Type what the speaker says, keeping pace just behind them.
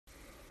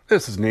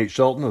This is Nate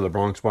Shelton of the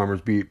Bronx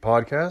Bombers Beat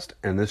podcast,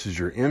 and this is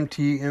your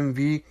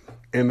MTMV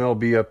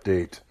MLB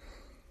update.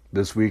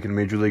 This week in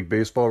Major League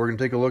Baseball, we're going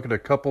to take a look at a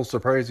couple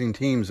surprising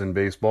teams in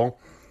baseball,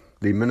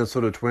 the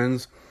Minnesota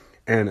Twins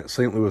and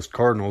St. Louis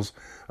Cardinals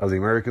of the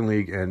American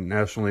League and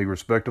National League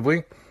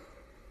respectively.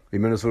 The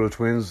Minnesota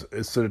Twins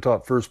sit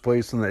atop first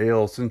place in the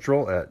AL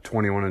Central at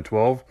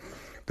 21-12.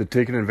 They're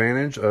taking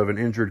advantage of an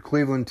injured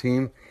Cleveland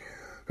team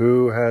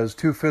who has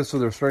 2/5 of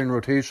their starting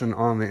rotation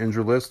on the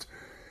injured list.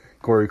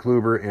 Corey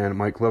Kluber and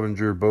Mike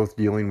Clevinger both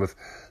dealing with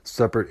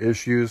separate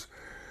issues.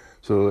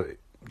 So the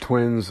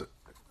Twins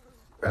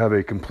have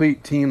a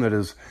complete team that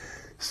has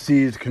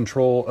seized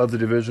control of the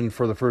division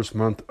for the first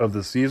month of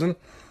the season.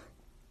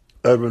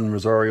 Edwin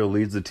Rosario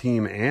leads the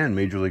team and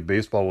Major League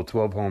Baseball with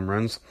 12 home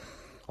runs.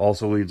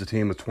 Also leads the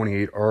team with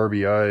 28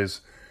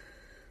 RBIs.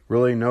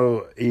 Really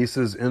no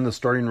aces in the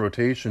starting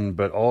rotation,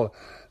 but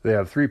they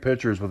have three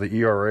pitchers with an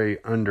ERA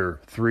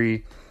under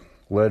 3.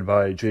 Led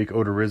by Jake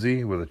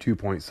Odorizzi with a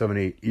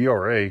 2.78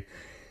 ERA,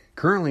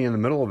 currently in the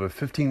middle of a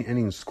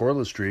 15-inning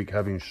scoreless streak,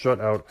 having shut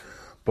out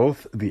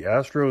both the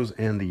Astros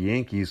and the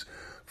Yankees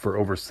for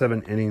over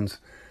 7 innings.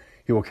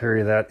 He will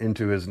carry that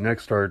into his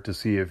next start to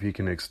see if he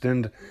can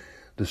extend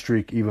the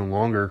streak even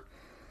longer.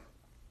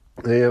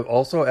 They have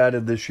also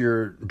added this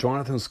year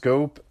Jonathan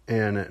Schoop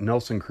and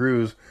Nelson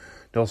Cruz.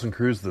 Nelson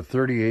Cruz, the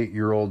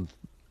 38-year-old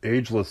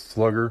ageless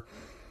slugger,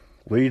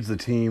 leads the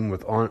team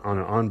with on an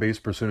on-base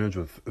percentage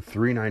with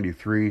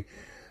 .393,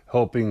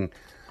 helping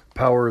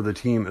power the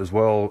team as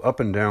well up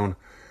and down.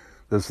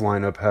 This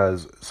lineup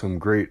has some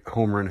great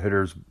home run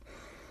hitters.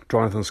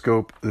 Jonathan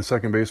Schoop, the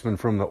second baseman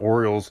from the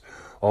Orioles,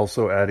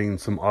 also adding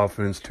some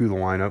offense to the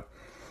lineup.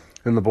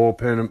 In the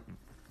bullpen,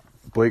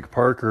 Blake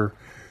Parker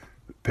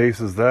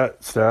paces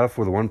that staff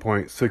with a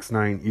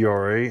 1.69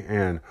 ERA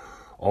and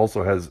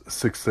also has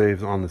 6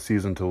 saves on the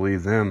season to lead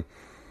them.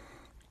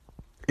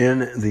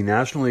 In the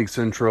National League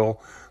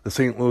Central, the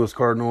St. Louis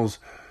Cardinals,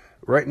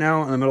 right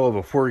now in the middle of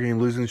a 4-game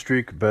losing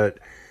streak, but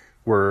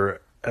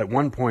were at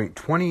one point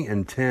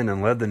 20-10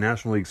 and led the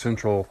National League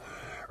Central,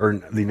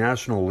 or the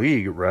National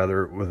League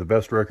rather, with the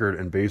best record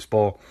in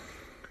baseball.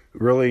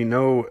 Really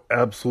no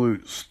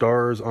absolute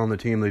stars on the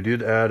team. They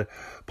did add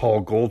Paul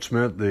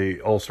Goldschmidt, the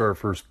all-star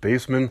first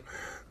baseman,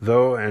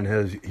 though,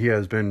 and he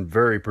has been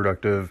very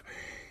productive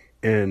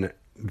in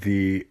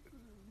the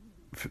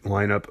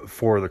lineup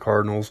for the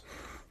Cardinals.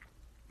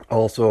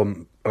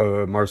 Also,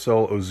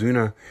 Marcell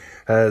Ozuna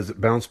has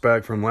bounced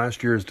back from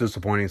last year's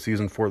disappointing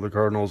season for the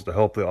Cardinals to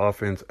help the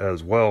offense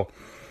as well.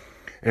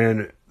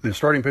 And the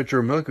starting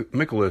pitcher,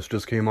 Mikolas,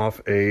 just came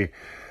off a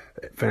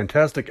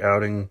fantastic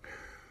outing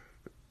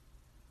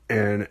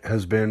and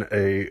has been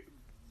a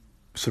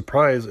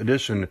surprise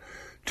addition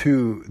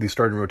to the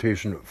starting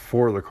rotation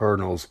for the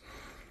Cardinals.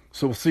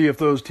 So we'll see if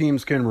those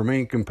teams can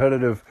remain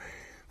competitive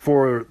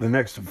for the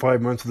next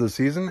 5 months of the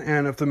season,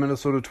 and if the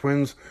Minnesota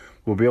Twins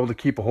will be able to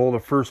keep a hold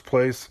of first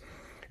place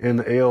in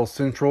the AL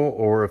Central,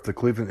 or if the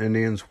Cleveland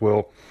Indians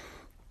will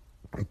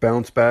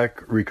bounce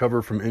back,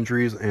 recover from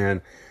injuries,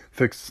 and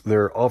fix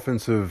their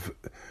offensive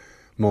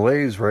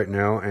malaise right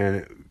now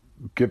and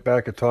get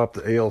back atop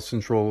the AL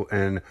Central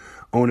and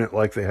own it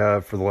like they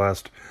have for the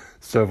last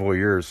several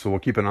years. So we'll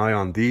keep an eye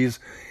on these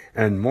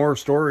and more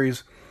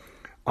stories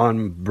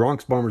on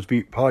Bronx Bombers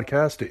Beat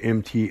podcast at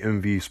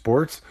MTMV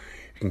Sports.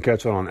 You can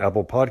catch it on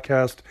Apple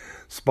Podcast,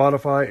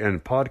 Spotify,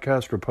 and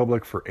Podcast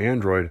Republic for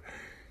Android.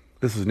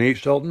 This is Nate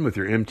Shelton with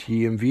your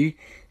MTMV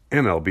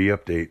MLB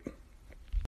update.